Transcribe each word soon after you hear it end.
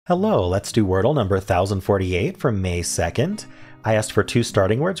Hello, let's do Wordle number 1048 from May 2nd. I asked for 2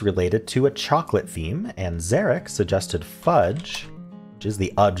 starting words related to a chocolate theme, and Zarek suggested fudge, which is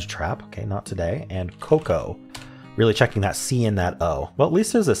the udge trap, okay, not today, and cocoa. Really checking that C and that O. Well, at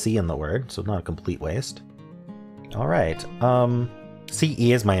least there's a C in the word, so not a complete waste. All right, CE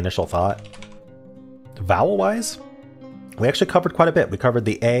is my initial thought. Vowel-wise, we actually covered quite a bit. We covered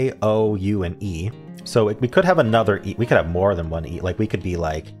the A, O, U, and E. So we could have another E. We could have more than one E. Like we could be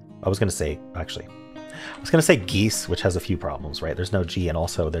like, I was going to say geese, which has a few problems, right? There's no G, and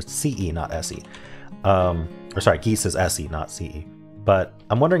also there's CE, not SE. Or sorry, geese is SE, not CE. But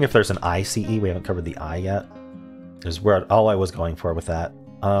I'm wondering if there's an ICE. We haven't covered the I yet. Is where all I was going for with that.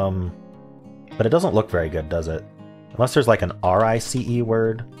 But it doesn't look very good, does it? Unless there's like an RICE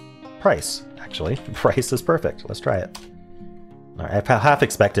word. Price, actually. Price is perfect. Let's try it. All right, I half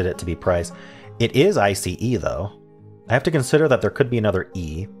expected it to be price. It is ICE, though. I have to consider that there could be another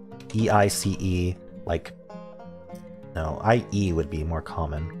E. EICE, like... No, IE would be more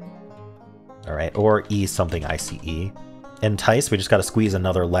common. All right, or E something ICE. Entice, we just got to squeeze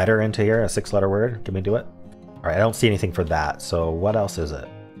another letter into here, a 6-letter word. Can we do it? All right, I don't see anything for that, so what else is it?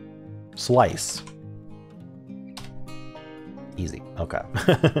 Slice. Easy, okay.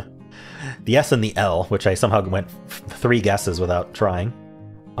 The S and the L, which I somehow went 3 guesses without trying.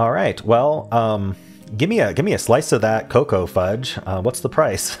 All right, well, give me a slice of that cocoa fudge. What's the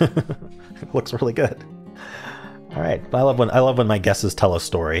price? It looks really good. All right, I love when my guesses tell a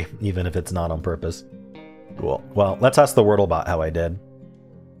story, even if it's not on purpose. Cool. Well, let's ask the Wordle bot how I did.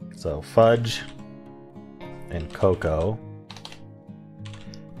 So fudge and cocoa,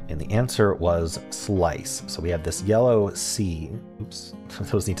 and the answer was slice. So we have this yellow C. Oops,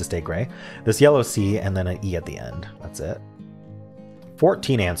 those need to stay gray. This yellow C and then an E at the end. That's it.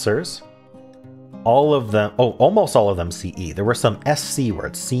 14 answers. All of them, almost all of them CE. There were some SC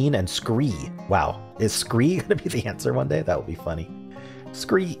words, seen and scree. Wow, is scree gonna be the answer one day? That would be funny.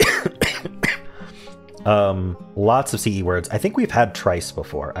 Scree. Lots of CE words. I think we've had trice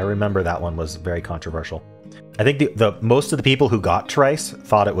before. I remember that one was very controversial. I think the most of the people who got trice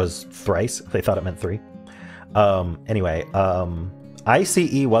thought it was thrice. They thought it meant 3. Anyway,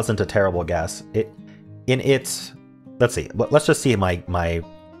 ICE wasn't a terrible guess. Let's see. Let's just see my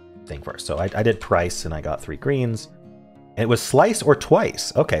thing first. So I did price and I got 3 greens. It was slice or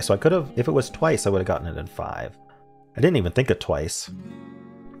twice. Okay, so I could have, if it was twice, I would have gotten it in 5. I didn't even think of twice.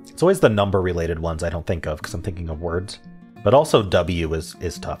 It's always the number related ones I don't think of because I'm thinking of words. But also W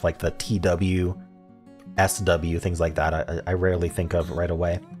is tough, like the TW, SW, things like that. I rarely think of right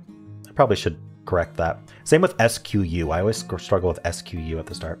away. I probably should correct that. Same with SQU. I always struggle with SQU at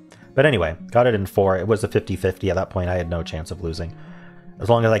the start. But anyway, got it in 4. It was a 50-50. At that point, I had no chance of losing. As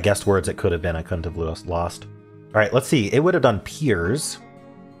long as I guessed words it could have been, I couldn't have lost. All right, let's see. It would have done peers.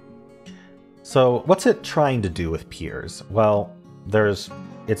 So what's it trying to do with peers? Well,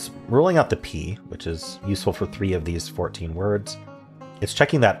 it's ruling out the P, which is useful for 3 of these 14 words. It's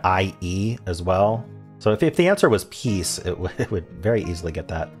checking that IE as well. So if the answer was piece, it would very easily get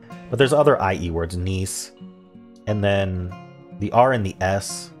that. But there's other IE words, niece, and then the R and the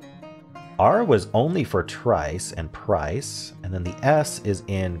S. R was only for trice and price, and then the S is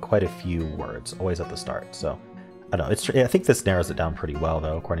in quite a few words, always at the start. So I don't know. I think this narrows it down pretty well,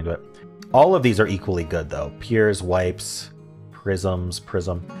 though, according to it. All of these are equally good, though. Peers, wipes, prisms,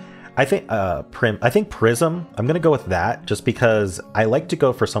 prism. I think prism. I'm gonna go with that just because I like to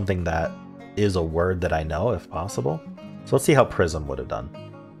go for something that is a word that I know, if possible. So let's see how prism would have done.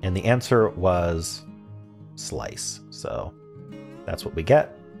 And the answer was slice. So that's what we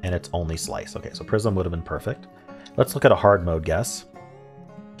get. And it's only slice. Okay, so prism would have been perfect. Let's look at a hard mode guess.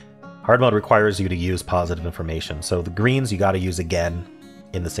 Hard mode requires you to use positive information. So the greens you got to use again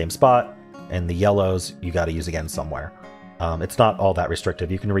in the same spot, and the yellows you got to use again somewhere. It's not all that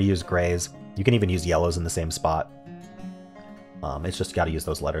restrictive. You can reuse grays. You can even use yellows in the same spot. It's just got to use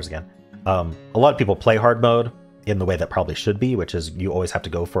those letters again. A lot of people play hard mode in the way that probably should be, which is you always have to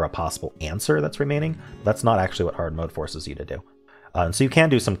go for a possible answer that's remaining. That's not actually what hard mode forces you to do. So you can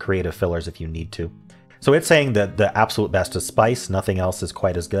do some creative fillers if you need to. So it's saying that the absolute best is spice. Nothing else is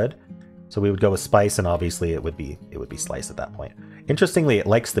quite as good. So we would go with spice, and obviously it would be slice at that point. Interestingly, it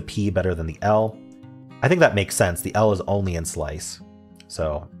likes the P better than the L. I think that makes sense. The L is only in slice.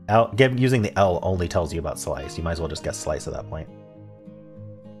 So using the L only tells you about slice. You might as well just guess slice at that point.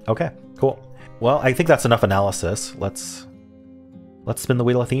 Okay, cool. Well, I think that's enough analysis. Let's spin the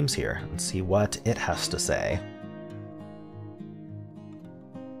wheel of themes here and see what it has to say.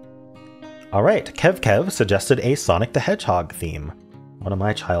 All right, Kev suggested a Sonic the Hedgehog theme. one of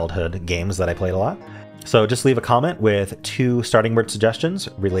my childhood games that I played a lot. So just leave a comment with 2 starting word suggestions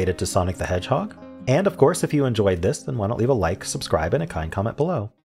related to Sonic the Hedgehog. And of course, if you enjoyed this, then why not leave a like, subscribe, and a kind comment below.